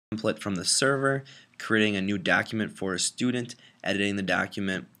template from the server, creating a new document for a student, editing the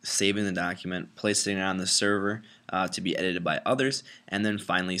document, saving the document, placing it on the server to be edited by others, and then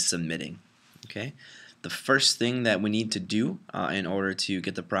finally submitting. Okay. The first thing that we need to do in order to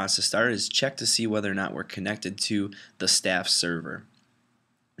get the process started is check to see whether or not we're connected to the staff server.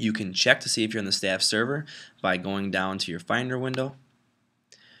 You can check to see if you're on the staff server by going down to your Finder window,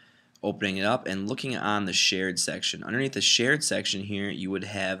 opening it up, and looking on the shared section. Underneath the shared section here, you would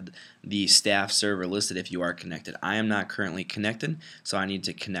have the staff server listed if you are connected. I am not currently connected, so I need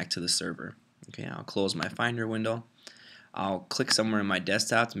to connect to the server. Okay, I'll close my Finder window. I'll click somewhere in my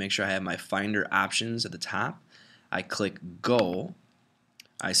desktop to make sure I have my Finder options at the top. I click Go.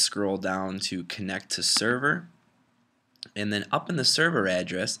 I scroll down to Connect to Server. And then up in the server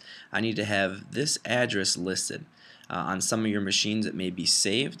address, I need to have this address listed. On some of your machines it may be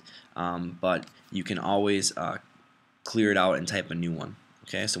saved, but you can always clear it out and type a new one.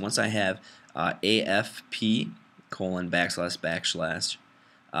 Okay, so once I have AFP :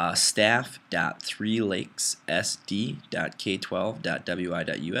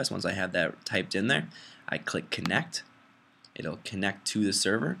 staff.3lakessd.k12.wi.us. Once I have that typed in there, I click connect. It'll connect to the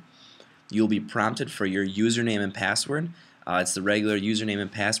server. You'll be prompted for your username and password. It's the regular username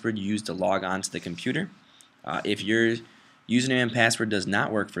and password you use to log on to the computer. If your username and password does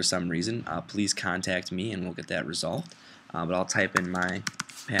not work for some reason, please contact me and we'll get that resolved. But I'll type in my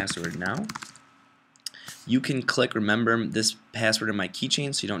password now. You can click remember this password in my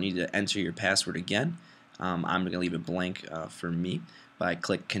keychain, so you don't need to enter your password again. I'm going to leave it blank for me, but I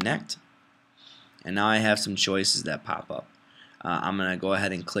click connect, and now I have some choices that pop up. I'm going to go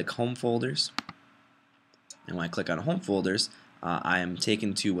ahead and click home folders, and when I click on home folders, I am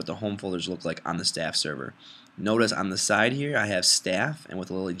taken to what the home folders look like on the staff server. Notice on the side here I have staff and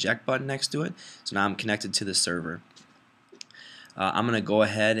with a little eject button next to it, so now I'm connected to the server. I'm going to go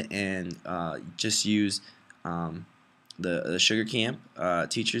ahead and just use the Sugar Camp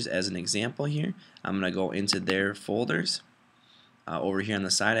teachers as an example here. I'm going to go into their folders. Over here on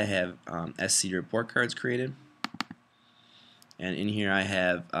the side I have SC report cards created, and in here I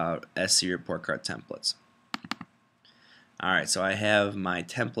have SC report card templates. Alright, so I have my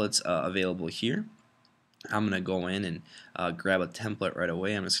templates available here. I'm going to go in and grab a template right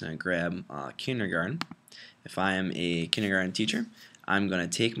away. I'm just going to grab kindergarten. If I am a kindergarten teacher, I'm going to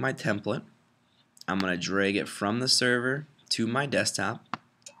take my template, I'm going to drag it from the server to my desktop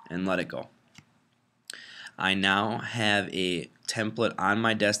and let it go. I now have a template on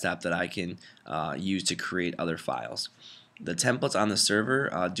my desktop that I can use to create other files. The templates on the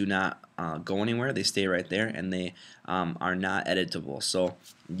server do not go anywhere. They stay right there, and they are not editable, so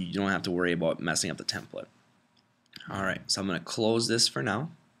you don't have to worry about messing up the template. Alright, so I'm going to close this for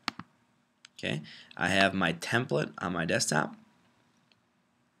now. Okay, I have my template on my desktop.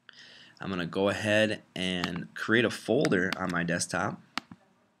 I'm going to go ahead and create a folder on my desktop.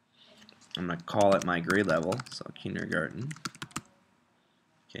 I'm going to call it my grade level, so kindergarten.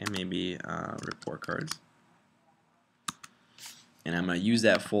 Okay, maybe report cards. And I'm going to use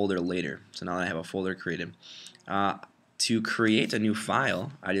that folder later. So now that I have a folder created. To create a new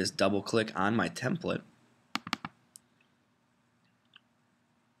file, I just double click on my template.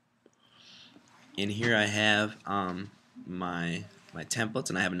 In here I have my templates,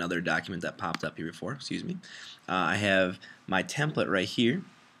 and I have another document that popped up here before. Excuse me. I have my template right here.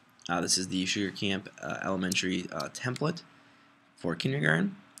 This is the Sugar Camp Elementary template for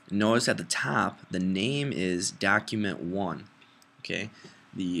kindergarten. Notice at the top the name is document 1. Okay,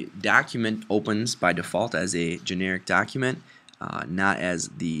 the document opens by default as a generic document, not as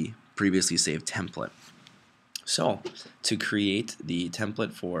the previously saved template. So to create the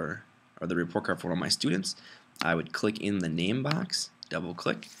template for, or the report card for one of my students, I would click in the name box, double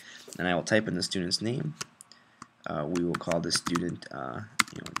click, and I will type in the student's name. We will call this student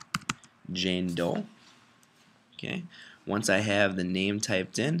Jane Doe. Okay. Once I have the name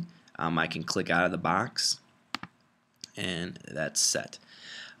typed in, I can click out of the box, and that's set.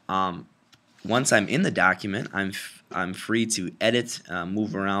 Once I'm in the document, I'm free to edit,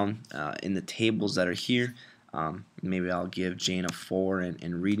 move around in the tables that are here. Maybe I'll give Jane a 4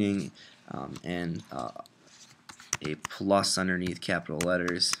 in reading, and a plus underneath capital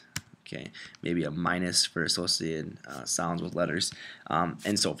letters. Okay, maybe a minus for associated sounds with letters,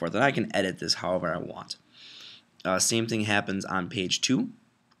 and so forth. And I can edit this however I want. Same thing happens on page 2,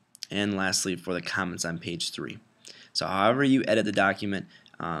 and lastly for the comments on page 3. So however you edit the document,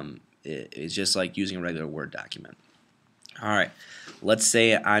 it's just like using a regular Word document. Alright, let's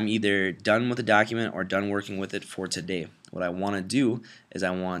say I'm either done with the document or done working with it for today. What I want to do is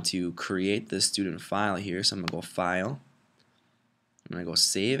I want to create the student file here, so I'm going to go File, I'm going to go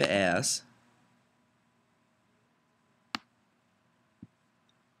save as.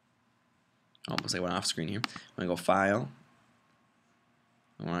 Oh, looks like I went off screen here. I'm going to go File.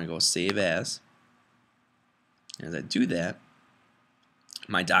 I want to go Save As. And as I do that,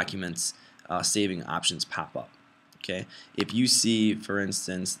 my documents saving options pop up. Okay. If you see, for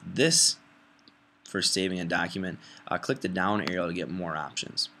instance, this for saving a document, click the down arrow to get more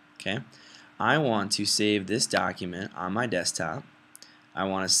options. Okay. I want to save this document on my desktop. I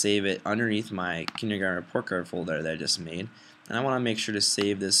want to save it underneath my kindergarten report card folder that I just made, and I want to make sure to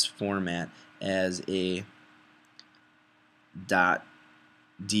save this format as a .doc.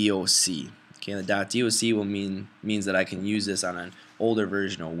 Okay, the .doc will means that I can use this on an older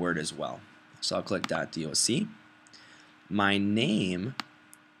version of Word as well. So I'll click .doc. My name,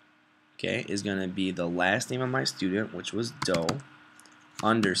 okay, is going to be the last name of my student, which was Doe,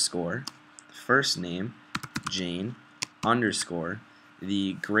 underscore, first name, Jane, underscore,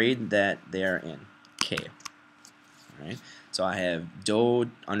 the grade that they are in, K. Alright, so I have Doe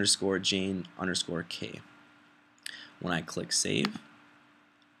underscore Jane underscore K. When I click Save,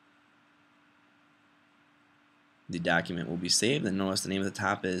 the document will be saved, and notice the name at the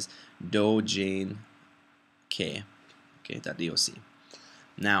top is Doe Jane K. Okay, .doc.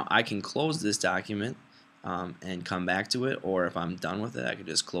 Now I can close this document and come back to it, or if I'm done with it, I can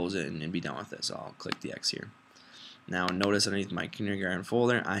just close it and be done with it. So I'll click the X here. Now notice underneath my kindergarten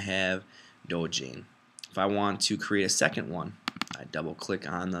folder I have Doe Jane. If I want to create a second one, I double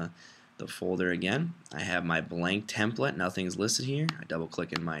click on the folder again. I have my blank template, nothing's listed here. I double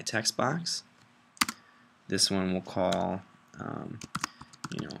click in my text box. This one we'll call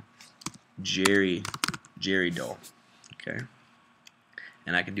Jerry Doe. Okay.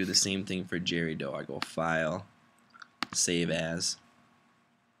 And I can do the same thing for Jerry Doe. I go File, Save As.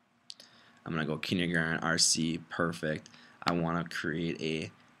 I'm going to go Kindergarten RC, perfect. I want to create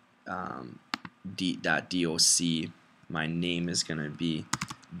a .doc. My name is going to be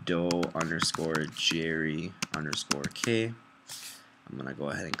Doe underscore Jerry underscore K. I'm going to go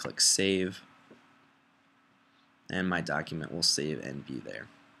ahead and click Save. And my document will save and be there.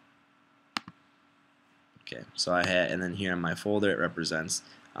 Okay, so I had, and then here in my folder it represents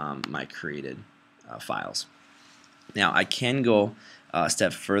my created files. Now I can go a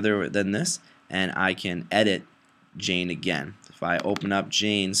step further than this, and I can edit Jane again. If I open up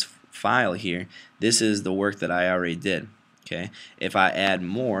Jane's file here, this is the work that I already did. Okay, if I add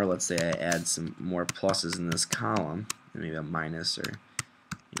more, let's say I add some more pluses in this column, maybe a minus or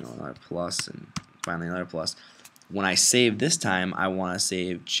another plus, and finally another plus. When I save this time, I want to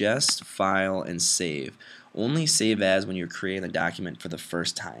save just File and Save. Only save as when you're creating the document for the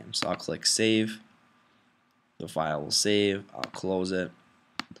first time. So I'll click Save. The file will save. I'll close it.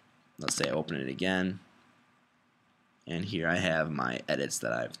 Let's say I open it again. And here I have my edits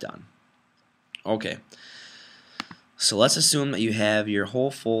that I've done. Okay. So let's assume that you have your whole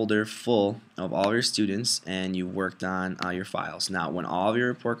folder full of all your students and you've worked on your files. Now when all of your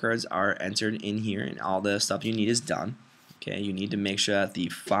report cards are entered in here and all the stuff you need is done, okay, you need to make sure that the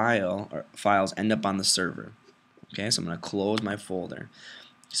files end up on the server. Okay, so I'm going to close my folder.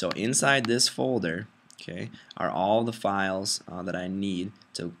 So inside this folder, okay, are all the files that I need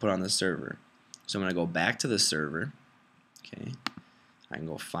to put on the server. So I'm going to go back to the server. Okay, I can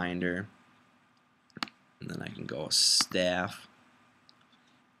go Finder. And then I can go Staff,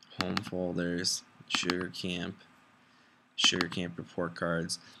 Home Folders, Sugar Camp Report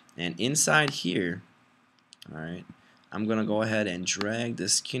Cards. And inside here, alright, I'm going to go ahead and drag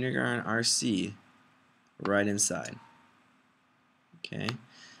this Kindergarten RC right inside. Okay.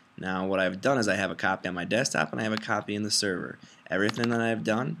 Now what I've done is I have a copy on my desktop and I have a copy in the server. Everything that I've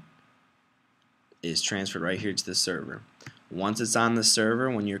done is transferred right here to the server. Once it's on the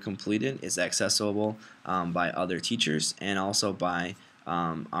server, when you're completed, it's accessible by other teachers and also by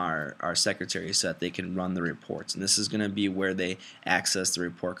our secretaries so that they can run the reports. And this is going to be where they access the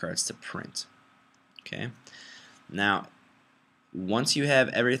report cards to print. Okay. Now, once you have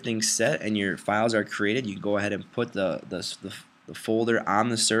everything set and your files are created, you can go ahead and put the folder on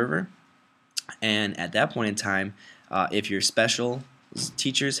the server. And at that point in time, if your special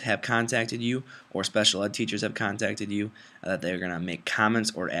teachers have contacted you or special ed teachers have contacted you that they're going to make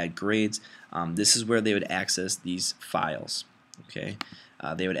comments or add grades, this is where they would access these files. Okay,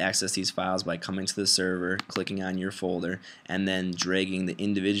 they would access these files by coming to the server, clicking on your folder, and then dragging the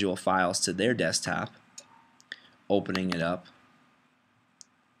individual files to their desktop, opening it up,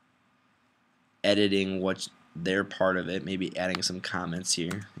 editing what their part of it, maybe adding some comments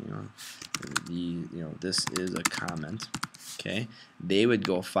here. This is a comment. Okay, they would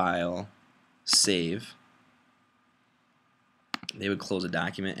go File, Save, they would close a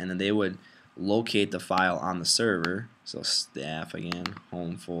document, and then they would locate the file on the server. So staff again,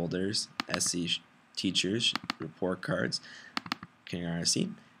 home folders, SC teachers, report cards,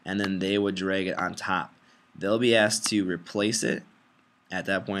 RC, and then they would drag it on top. They'll be asked to replace it at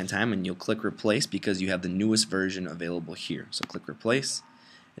that point in time, and you'll click replace because you have the newest version available here. So click replace,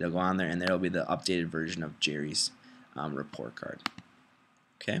 it'll go on there, and there'll be the updated version of Jerry's report card.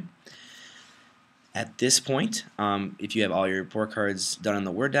 Okay. At this point, if you have all your report cards done in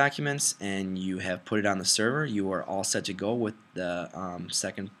the Word documents and you have put it on the server, you are all set to go with the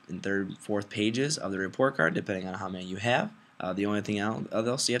second and third, fourth pages of the report card, depending on how many you have. The only thing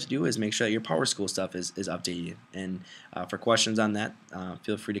else you have to do is make sure that your PowerSchool stuff is updated. And for questions on that,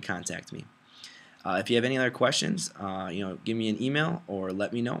 feel free to contact me. If you have any other questions, give me an email or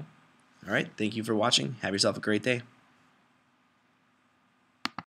let me know. All right, thank you for watching. Have yourself a great day.